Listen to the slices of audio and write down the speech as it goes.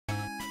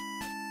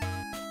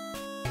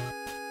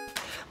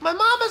My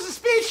mom has a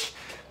speech.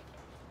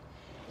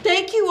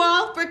 Thank you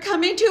all for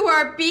coming to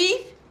our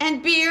beef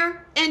and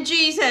beer and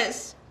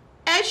Jesus.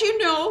 As you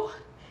know,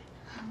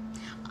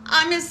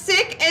 I'm as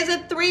sick as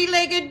a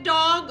three-legged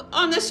dog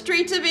on the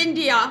streets of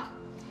India.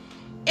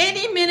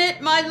 Any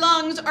minute, my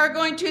lungs are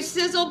going to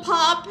sizzle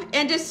pop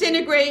and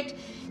disintegrate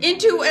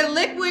into a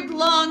liquid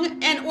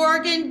lung and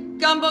organ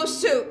gumbo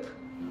soup.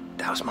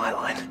 That was my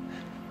line.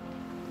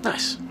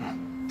 Nice.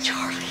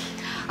 Charlie,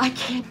 I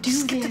can't do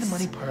Just this. get to the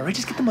money part, all right?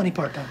 Just get the money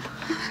part done.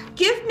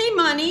 Give me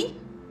money.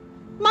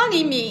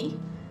 Money me.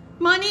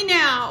 Money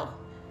now.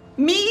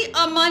 Me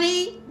a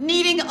money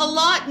needing a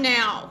lot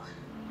now.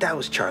 That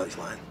was Charlie's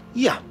line.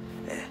 Yeah.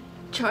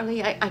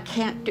 Charlie, I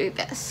can't do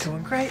this.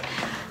 Doing great.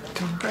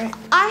 Doing great.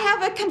 I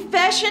have a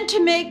confession to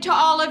make to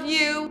all of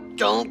you.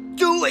 Don't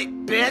do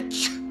it,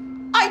 bitch.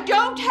 I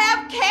don't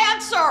have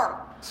cancer.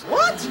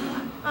 What?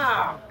 Oh,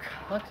 God.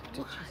 What did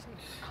you